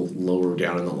was a little lower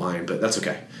down in the line, but that's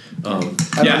okay. I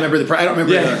don't remember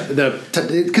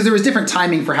because there was different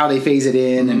timing for how they phase it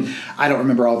in, and I don't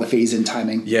remember all the phase in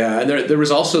timing. Yeah, and there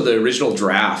was also the original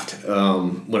draft.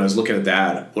 When I was looking at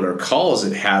that, what I recall is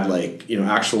it had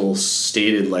actual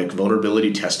stated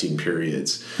vulnerability testing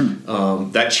periods.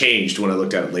 That changed when I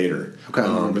looked at it later.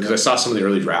 Okay. Because I saw some of the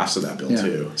early drafts of that bill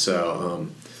too. So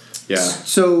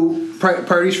So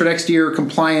priorities for next year: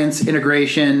 compliance,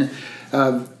 integration.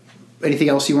 Anything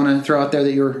else you want to throw out there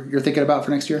that you're thinking about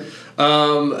for next year?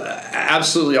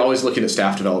 Absolutely, always looking at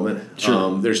staff development.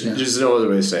 Sure. There's no other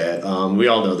way to say it. We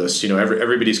all know this.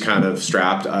 Everybody's kind of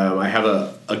strapped. I have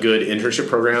a good internship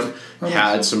program.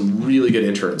 Had some really good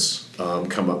interns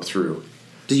come up through.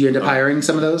 Did you end up hiring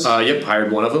some of those? Yep,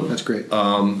 hired one of them. That's great.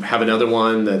 Have another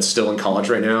one that's still in college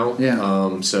right now.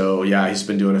 Yeah. He's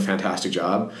been doing a fantastic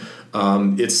job.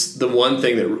 It's the one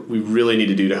thing that we really need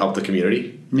to do to help the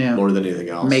community more than anything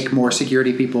else. Make more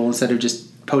security people instead of just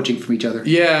poaching from each other.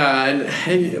 Yeah, and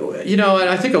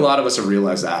I think a lot of us have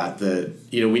realized that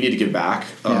we need to give back.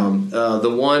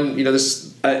 The one,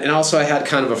 and also I had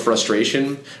kind of a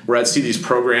frustration where I'd see these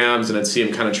programs and I'd see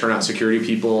them kind of turn out security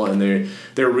people, and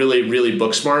they're really, really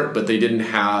book smart, but they didn't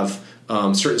have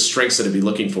certain strengths that I'd be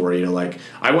looking for. I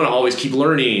want to always keep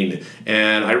learning,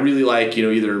 and I really like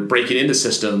either breaking into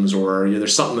systems or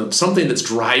there's something that's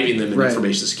driving them in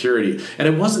information security. And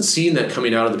I wasn't seeing that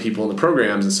coming out of the people in the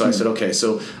programs, and so I said, okay,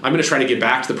 so I'm going to try to get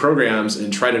back to the programs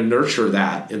and try to nurture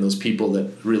that in those people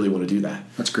that really want to do that.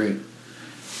 That's great.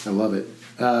 I love it.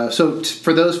 So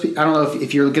for those, I don't know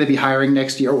if you're going to be hiring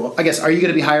next year. Well, I guess, are you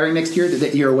going to be hiring next year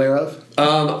that you're aware of?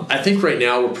 I think right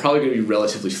now we're probably going to be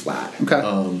relatively flat. Okay.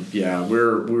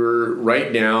 We're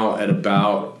right now at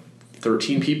about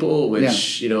 13 people,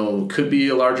 which could be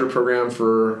a larger program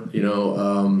for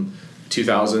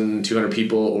 2,200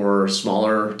 people or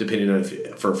smaller, depending on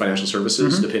for financial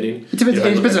services. Depending. It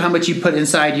depends on how much you put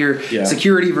inside your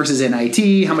security versus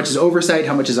NIT. How much is oversight?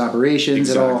 How much is operations?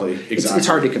 Exactly. It's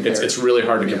hard to compare. It's really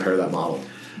hard to compare that model.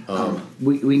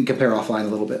 We can compare offline a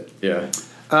little bit. Yeah.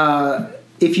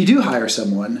 If you do hire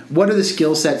someone, what are the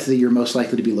skill sets that you're most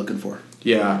likely to be looking for?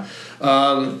 Yeah.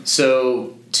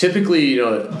 So typically,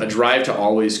 a drive to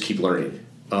always keep learning,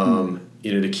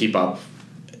 to keep up,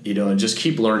 and just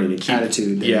keep learning and keep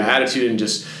attitude. Attitude, and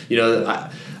just,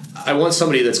 I want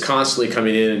somebody that's constantly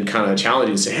coming in and kind of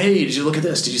challenging and say, hey, did you look at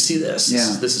this? Did you see this?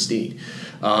 This is neat.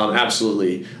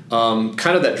 Absolutely.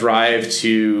 Kind of that drive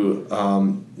to,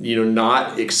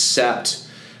 not accept,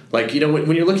 when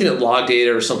you're looking at log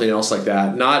data or something else like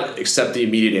that, not accept the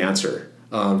immediate answer,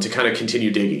 to kind of continue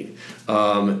digging,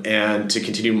 and to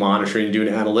continue monitoring and doing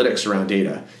analytics around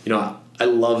data. I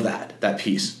love that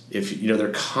piece. If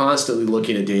they're constantly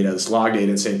looking at data, this log data,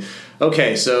 and saying,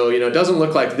 okay, so it doesn't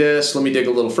look like this. Let me dig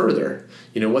a little further.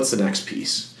 What's the next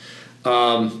piece?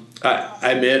 I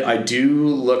admit I do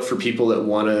look for people that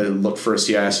want to look for a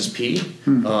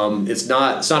CISSP. It's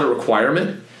not a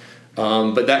requirement,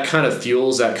 but that kind of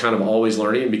fuels that kind of always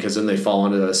learning, because then they fall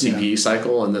into a CPE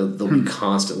cycle, and they'll be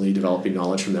constantly developing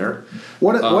knowledge from there.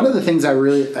 One of the things I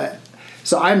really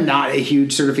so I'm not a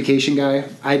huge certification guy.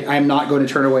 I'm not going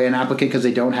to turn away an applicant because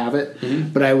they don't have it.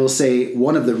 But I will say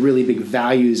one of the really big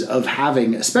values of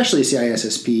having, especially a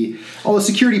CISSP, although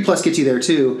Security Plus gets you there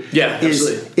too,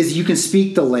 is you can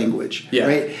speak the language,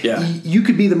 right? Yeah. You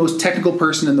could be the most technical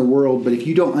person in the world, but if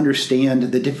you don't understand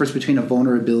the difference between a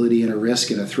vulnerability and a risk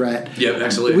and a threat,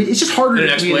 absolutely, it's just harder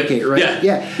to communicate, right?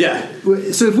 Yeah.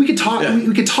 So if we could talk,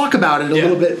 we could talk about it a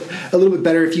little bit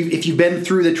better. If you've been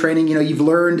through the training, you've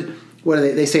learned. What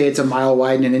do they say? It's a mile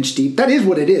wide and an inch deep. That is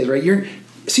what it is, right?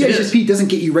 CISSP doesn't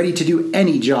get you ready to do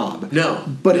any job.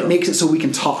 But it makes it so we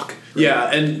can talk.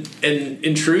 Yeah, and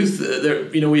in truth,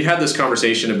 we had this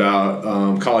conversation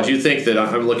about college. You think that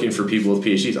I'm looking for people with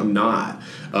PhDs? I'm not.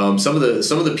 Some of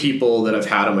the people that I've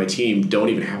had on my team don't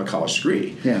even have a college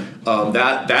degree.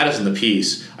 That isn't the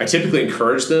piece. I typically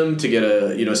encourage them to get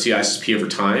a CISSP over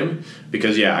time,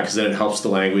 because then it helps the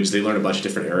language. They learn a bunch of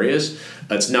different areas.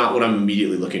 That's not what I'm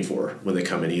immediately looking for when they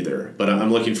come in either. But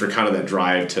I'm looking for kind of that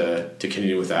drive to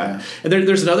continue with that. And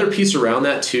there's another piece around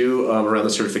that too, around the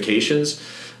certifications.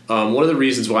 One of the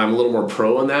reasons why I'm a little more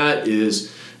pro on that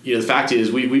is, the fact is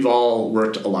we've all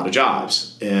worked a lot of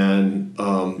jobs, and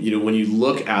when you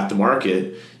look at the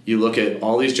market, you look at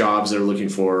all these jobs that are looking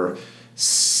for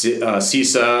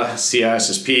CISA,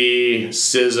 CISSP,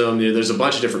 CISM. There's a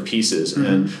bunch of different pieces,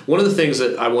 and one of the things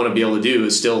that I want to be able to do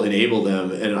is still enable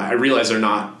them. And I realize they're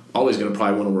not always going to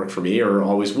probably want to work for me, or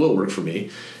always will work for me,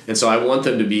 and so I want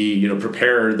them to be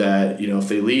prepared that if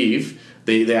they leave,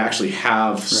 they actually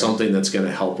have something that's going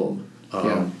to help them.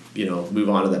 move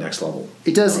on to the next level.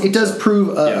 It does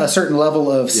prove a certain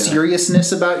level of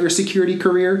seriousness about your security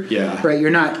career. Yeah. Right. You're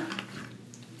not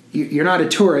a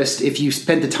tourist if you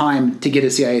spent the time to get a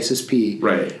CISSP.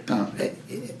 Right.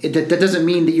 That doesn't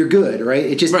mean that you're good, right?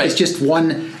 It's just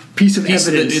one piece of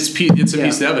evidence. It's a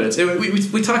piece of evidence. And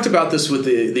we talked about this with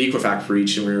the Equifax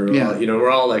breach, and we were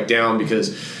we're all like down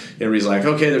because everybody's like,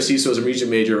 okay, their CISO's a region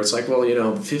major. It's like,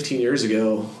 well, 15 years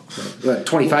ago,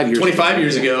 25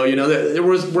 years ago,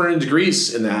 we're in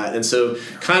degrees in that, and so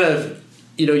kind of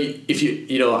if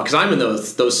because I'm in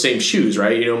those same shoes,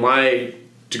 right? My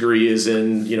degree is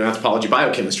in anthropology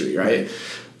biochemistry, right?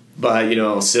 But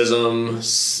CISM,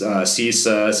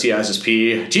 CISA,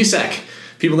 CISSP, GSEC.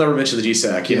 People never mention the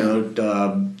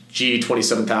GSEC.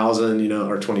 G27000,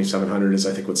 or 2700 is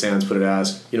I think what SANS put it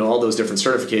as. All those different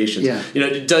certifications. Yeah.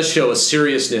 It does show a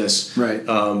seriousness, right,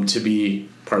 to be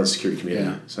part of the security community.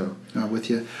 Yeah. So I'm with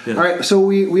you. Yeah. All right, so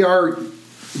we are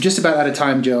just about out of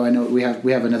time, Joe. I know we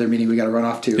have another meeting we got to run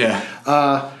off to.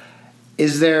 Yeah.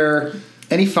 Is there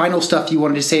any final stuff you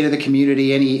wanted to say to the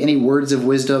community? Any words of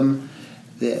wisdom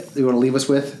that you want to leave us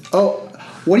with? Oh,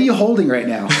 what are you holding right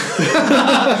now?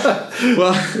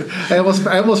 Well, I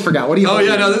almost forgot. What are you holding?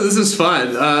 Oh, yeah, no, this is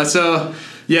fun. So,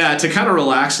 to kind of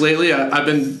relax lately, I've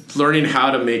been learning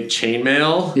how to make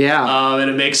chainmail. Yeah.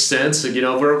 And it makes sense.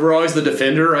 We're always the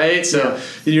defender, right? So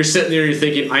you're sitting there, you're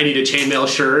thinking, I need a chainmail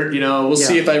shirt. We'll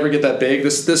see if I ever get that big.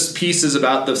 This piece is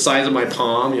about the size of my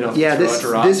palm.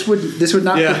 This would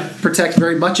not protect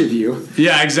very much of you.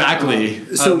 Yeah,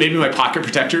 exactly. So maybe my pocket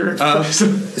protector.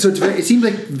 So it seems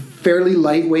like fairly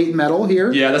lightweight metal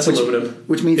here. Yeah, that's aluminum.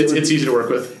 Which means it's easy to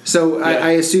work with. So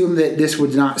I assume that this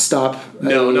would not stop.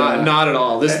 No, not at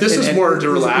all. This is more to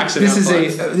relax and have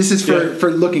fun. This is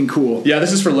for looking cool. Yeah,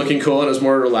 this is for looking cool, and it's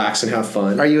more to relax and have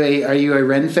fun. Are you a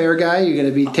Ren Fair guy? You're going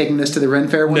to be taking this to the Ren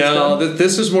Fair once? No,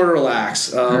 this is more to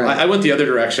relax. Right. I went the other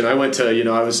direction. I went to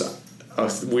I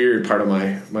was a weird part of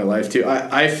my life too.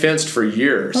 I fenced for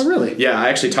years. Oh, really? Yeah, I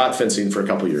actually taught fencing for a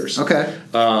couple years. Okay.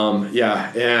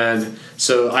 And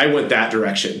so I went that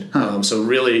direction. Huh. So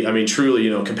really, truly,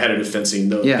 competitive fencing,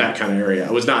 that kind of area.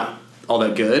 I was not all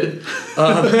that good.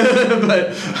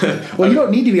 But you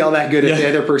don't need to be all that good if the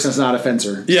other person's not a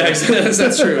fencer. Yeah,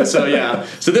 that's true. So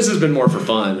so this has been more for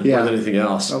fun more than anything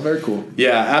else. Oh, very cool.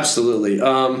 Yeah, absolutely.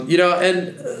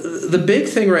 And the big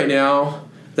thing right now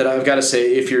that I've got to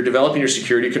say, if you're developing your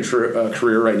security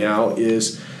career right now,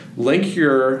 is link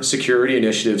your security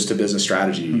initiatives to business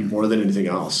strategy more than anything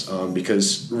else,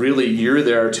 because really you're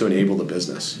there to enable the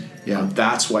business. Yeah,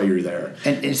 that's why you're there.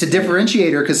 And it's a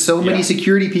differentiator because so many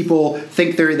security people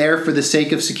think they're there for the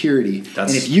sake of security. And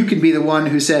if you can be the one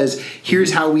who says,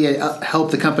 "Here's how we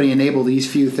help the company enable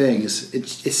these few things,"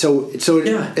 it's so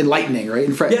enlightening, right?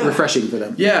 And refreshing for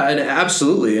them. Yeah, and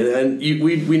absolutely. And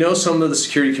we know some of the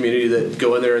security community that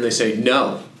go in there and they say,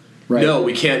 "No, no,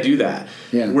 we can't do that."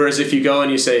 Yeah. Whereas if you go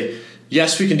and you say,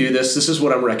 "Yes, we can do this. This is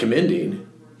what I'm recommending,"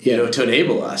 to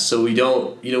enable us, so we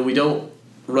don't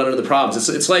run into the problems.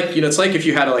 It's like if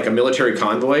you had a military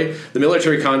convoy. The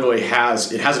military convoy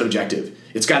has an objective.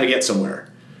 It's got to get somewhere.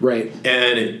 Right.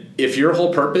 And if your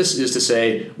whole purpose is to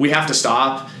say we have to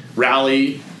stop,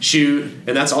 rally, shoot,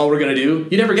 and that's all we're going to do,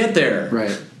 you never get there.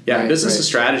 Right. Yeah. Business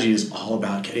strategy is all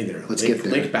about getting there. Let's get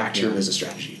there. Link back to your business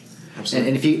strategy.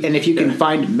 Absolutely. And if you can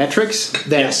find metrics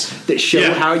that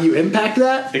show how you impact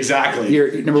that, exactly. You're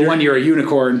a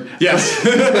unicorn. Yes.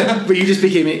 But you just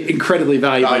became incredibly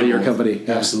valuable to your company.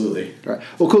 Yeah. Absolutely. All right.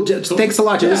 Well, cool. Thanks a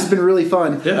lot, Joe. This has been really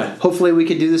fun. Yeah. Hopefully we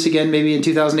can do this again maybe in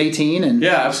 2018 and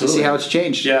absolutely. See how it's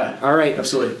changed. Yeah. All right.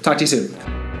 Absolutely. Talk to you soon.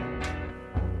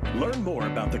 Learn more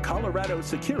about the Colorado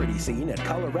security scene at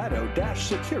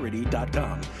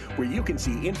colorado-security.com, where you can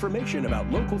see information about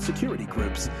local security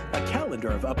groups, a calendar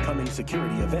of upcoming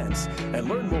security events, and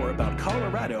learn more about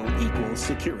Colorado equals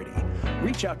security.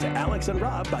 Reach out to Alex and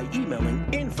Rob by emailing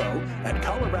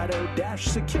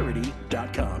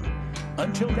info@colorado-security.com.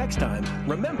 Until next time,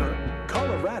 remember,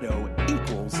 Colorado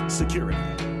equals security.